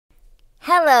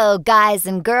Hello, guys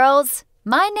and girls.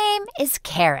 My name is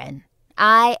Karen.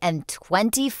 I am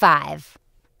 25.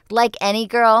 Like any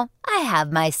girl, I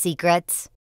have my secrets.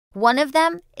 One of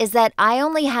them is that I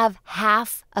only have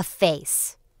half a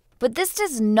face. But this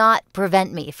does not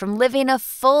prevent me from living a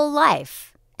full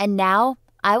life. And now,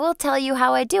 I will tell you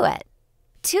how I do it.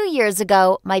 2 years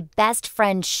ago, my best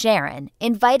friend Sharon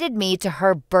invited me to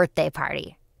her birthday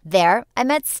party. There, I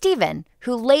met Steven,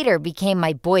 who later became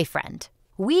my boyfriend.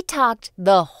 We talked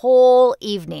the whole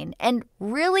evening and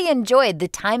really enjoyed the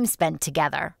time spent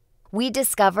together. We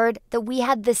discovered that we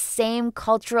had the same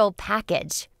cultural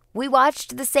package. We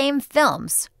watched the same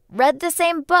films, read the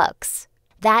same books.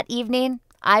 That evening,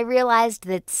 I realized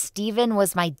that Steven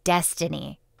was my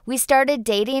destiny. We started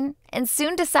dating and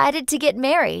soon decided to get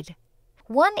married.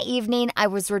 One evening, I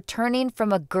was returning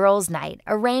from a girls' night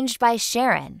arranged by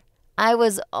Sharon. I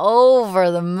was over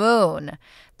the moon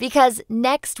because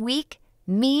next week,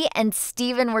 me and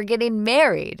Steven were getting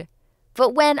married.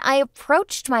 But when I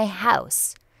approached my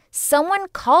house, someone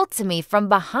called to me from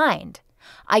behind.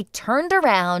 I turned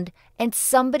around and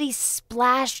somebody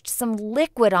splashed some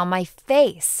liquid on my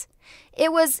face.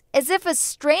 It was as if a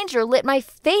stranger lit my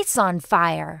face on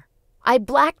fire. I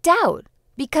blacked out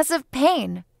because of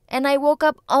pain, and I woke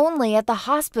up only at the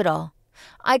hospital.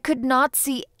 I could not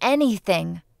see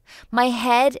anything. My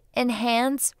head and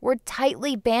hands were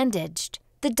tightly bandaged.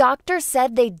 The doctor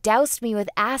said they doused me with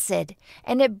acid,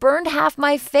 and it burned half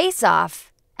my face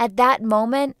off. At that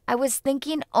moment, I was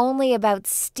thinking only about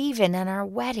Steven and our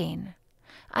wedding.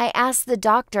 I asked the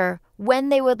doctor when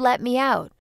they would let me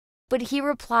out, but he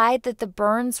replied that the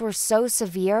burns were so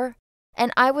severe,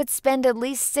 and I would spend at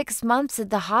least 6 months at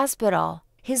the hospital.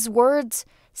 His words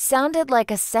sounded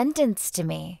like a sentence to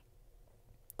me.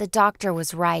 The doctor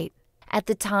was right. At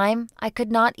the time, I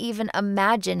could not even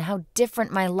imagine how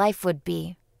different my life would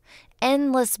be.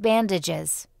 Endless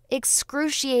bandages,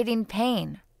 excruciating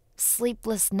pain,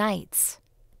 sleepless nights.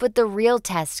 But the real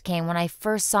test came when I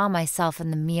first saw myself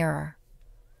in the mirror.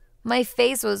 My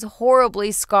face was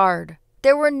horribly scarred.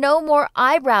 There were no more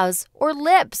eyebrows or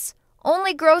lips,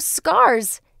 only gross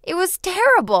scars. It was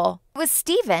terrible. It was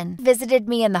Steven visited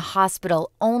me in the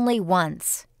hospital only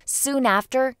once. Soon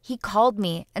after, he called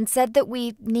me and said that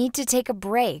we need to take a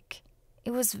break.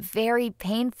 It was very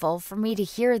painful for me to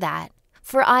hear that,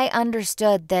 for I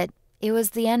understood that it was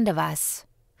the end of us.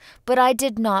 But I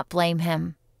did not blame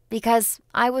him, because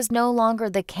I was no longer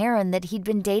the Karen that he'd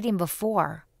been dating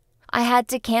before. I had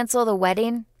to cancel the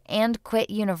wedding and quit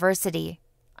university.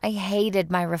 I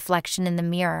hated my reflection in the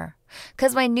mirror,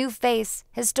 because my new face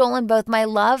has stolen both my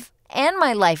love and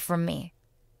my life from me.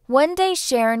 One day,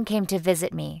 Sharon came to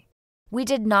visit me. We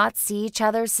did not see each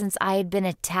other since I had been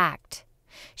attacked.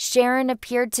 Sharon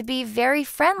appeared to be very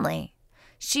friendly.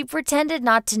 She pretended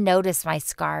not to notice my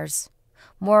scars.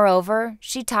 Moreover,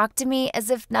 she talked to me as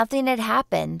if nothing had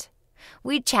happened.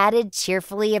 We chatted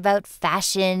cheerfully about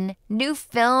fashion, new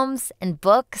films, and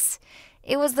books.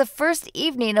 It was the first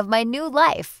evening of my new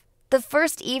life, the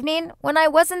first evening when I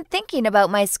wasn't thinking about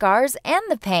my scars and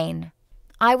the pain.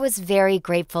 I was very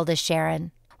grateful to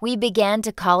Sharon. We began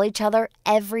to call each other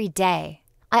every day.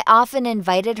 I often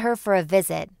invited her for a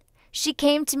visit. She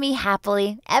came to me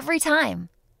happily every time.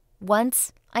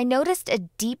 Once, I noticed a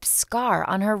deep scar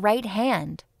on her right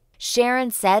hand.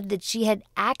 Sharon said that she had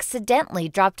accidentally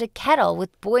dropped a kettle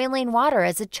with boiling water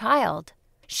as a child.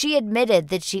 She admitted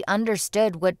that she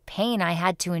understood what pain I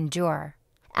had to endure.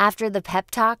 After the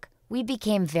pep talk, we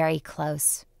became very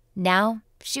close. Now,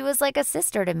 she was like a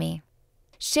sister to me.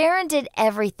 Sharon did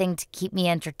everything to keep me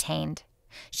entertained.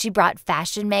 She brought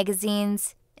fashion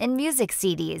magazines and music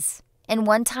CDs. And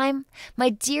one time,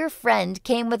 my dear friend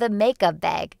came with a makeup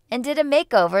bag and did a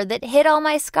makeover that hid all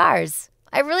my scars.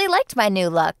 I really liked my new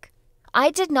look. I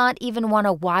did not even want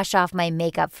to wash off my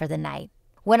makeup for the night.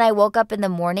 When I woke up in the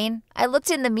morning, I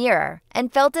looked in the mirror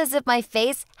and felt as if my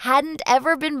face hadn't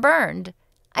ever been burned.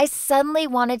 I suddenly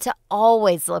wanted to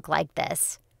always look like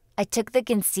this. I took the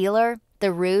concealer,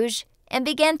 the rouge, and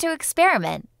began to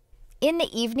experiment. In the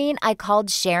evening, I called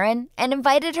Sharon and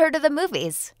invited her to the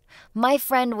movies. My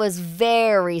friend was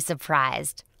very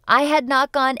surprised. I had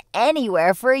not gone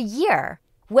anywhere for a year.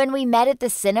 When we met at the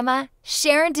cinema,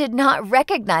 Sharon did not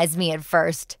recognize me at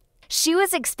first. She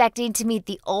was expecting to meet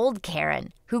the old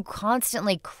Karen, who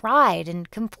constantly cried and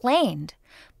complained,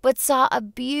 but saw a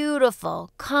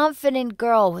beautiful, confident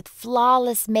girl with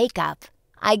flawless makeup.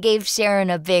 I gave Sharon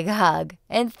a big hug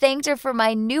and thanked her for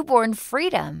my newborn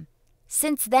freedom.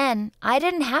 Since then, I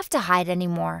didn't have to hide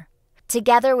anymore.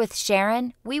 Together with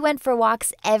Sharon, we went for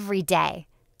walks every day.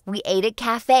 We ate at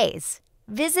cafes,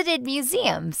 visited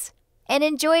museums, and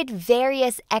enjoyed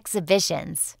various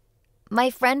exhibitions. My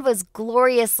friend was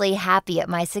gloriously happy at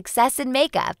my success in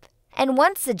makeup and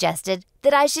once suggested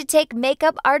that I should take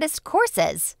makeup artist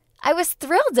courses. I was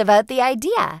thrilled about the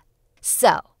idea.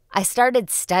 So, I started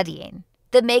studying.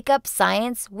 The makeup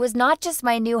science was not just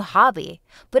my new hobby,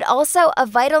 but also a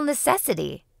vital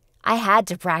necessity. I had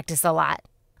to practice a lot.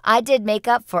 I did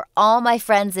makeup for all my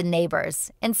friends and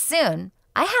neighbors, and soon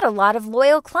I had a lot of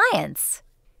loyal clients.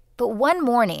 But one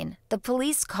morning, the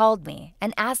police called me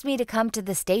and asked me to come to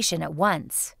the station at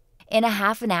once. In a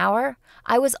half an hour,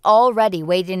 I was already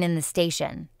waiting in the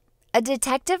station. A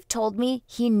detective told me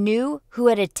he knew who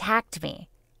had attacked me.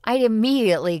 I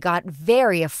immediately got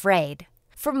very afraid.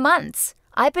 For months,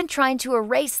 I've been trying to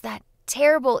erase that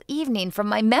terrible evening from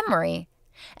my memory.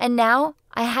 And now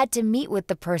I had to meet with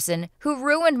the person who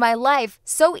ruined my life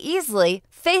so easily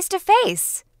face to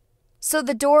face. So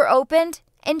the door opened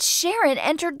and Sharon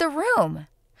entered the room.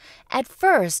 At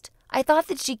first, I thought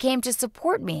that she came to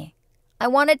support me. I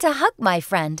wanted to hug my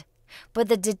friend, but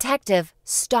the detective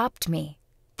stopped me.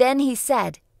 Then he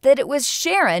said that it was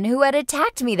Sharon who had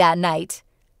attacked me that night.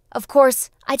 Of course,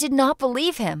 I did not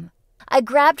believe him. I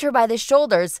grabbed her by the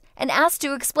shoulders and asked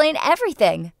to explain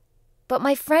everything. But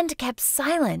my friend kept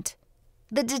silent.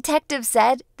 The detective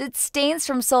said that stains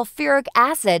from sulfuric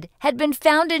acid had been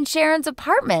found in Sharon's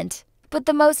apartment. But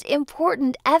the most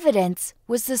important evidence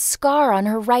was the scar on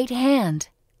her right hand.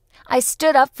 I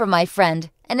stood up for my friend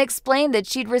and explained that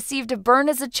she'd received a burn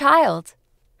as a child.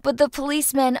 But the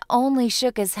policeman only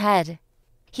shook his head.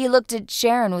 He looked at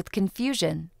Sharon with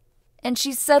confusion, and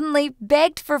she suddenly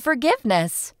begged for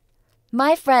forgiveness.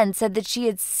 My friend said that she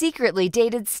had secretly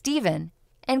dated Stephen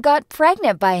and got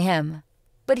pregnant by him,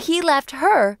 but he left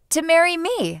her to marry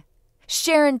me.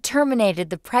 Sharon terminated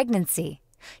the pregnancy.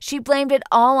 She blamed it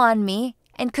all on me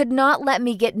and could not let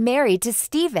me get married to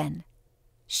Stephen.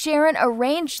 Sharon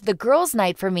arranged the girls'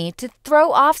 night for me to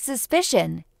throw off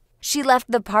suspicion. She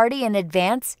left the party in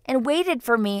advance and waited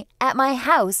for me at my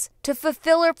house to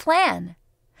fulfill her plan.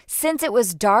 Since it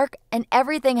was dark and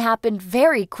everything happened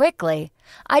very quickly,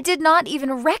 I did not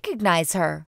even recognize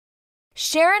her.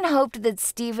 Sharon hoped that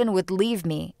Stephen would leave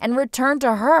me and return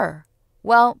to her.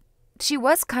 Well, she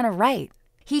was kind of right.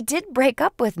 He did break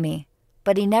up with me,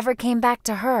 but he never came back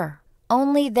to her.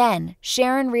 Only then,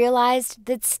 Sharon realized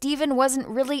that Stephen wasn't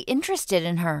really interested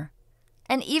in her.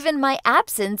 And even my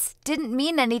absence didn't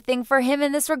mean anything for him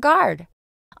in this regard.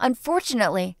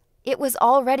 Unfortunately, it was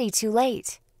already too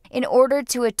late. In order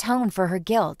to atone for her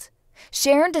guilt,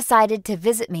 Sharon decided to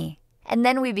visit me, and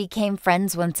then we became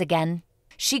friends once again.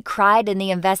 She cried in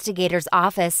the investigator's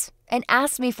office and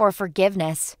asked me for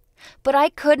forgiveness, but I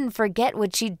couldn't forget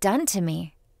what she'd done to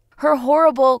me. Her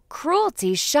horrible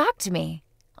cruelty shocked me.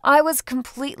 I was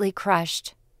completely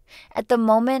crushed. At the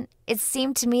moment, it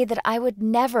seemed to me that I would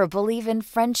never believe in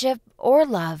friendship or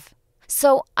love.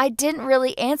 So I didn't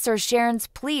really answer Sharon's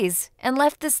pleas and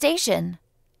left the station.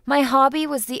 My hobby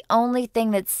was the only thing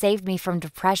that saved me from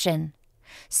depression.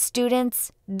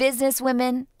 Students,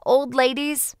 businesswomen, old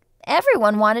ladies,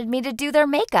 everyone wanted me to do their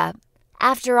makeup.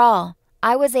 After all,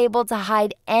 I was able to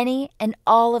hide any and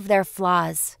all of their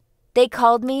flaws. They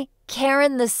called me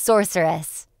Karen the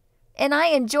Sorceress, and I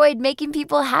enjoyed making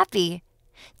people happy.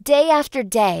 Day after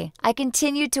day, I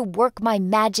continued to work my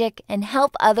magic and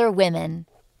help other women.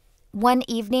 One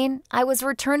evening, I was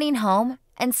returning home,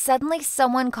 and suddenly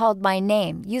someone called my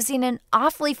name using an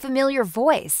awfully familiar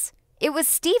voice. It was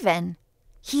Stephen.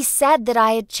 He said that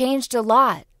I had changed a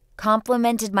lot,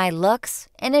 complimented my looks,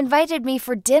 and invited me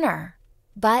for dinner.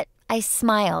 But I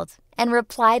smiled and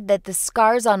replied that the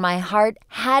scars on my heart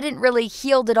hadn't really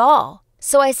healed at all.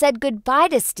 So I said goodbye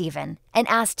to Stephen and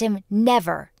asked him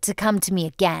never to come to me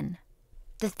again.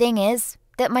 The thing is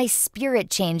that my spirit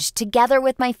changed together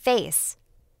with my face.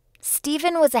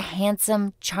 Stephen was a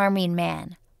handsome, charming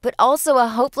man, but also a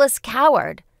hopeless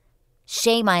coward.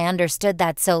 Shame I understood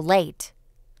that so late.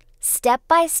 Step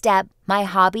by step, my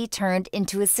hobby turned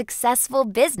into a successful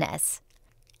business.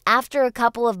 After a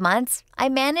couple of months, I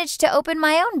managed to open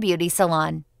my own beauty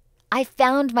salon. I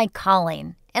found my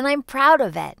calling, and I'm proud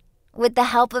of it. With the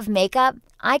help of makeup,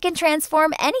 I can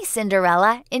transform any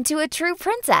Cinderella into a true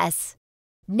princess.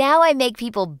 Now I make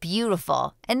people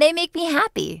beautiful, and they make me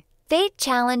happy. Fate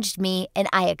challenged me, and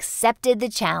I accepted the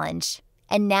challenge.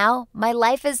 And now my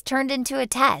life has turned into a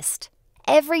test.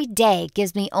 Every day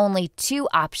gives me only two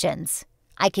options.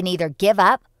 I can either give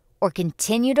up or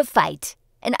continue to fight.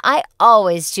 And I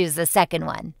always choose the second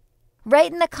one.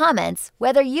 Write in the comments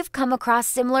whether you've come across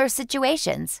similar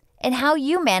situations and how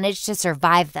you managed to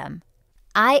survive them.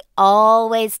 I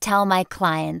always tell my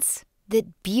clients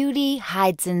that beauty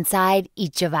hides inside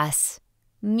each of us.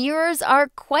 Mirrors are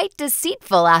quite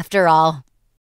deceitful after all.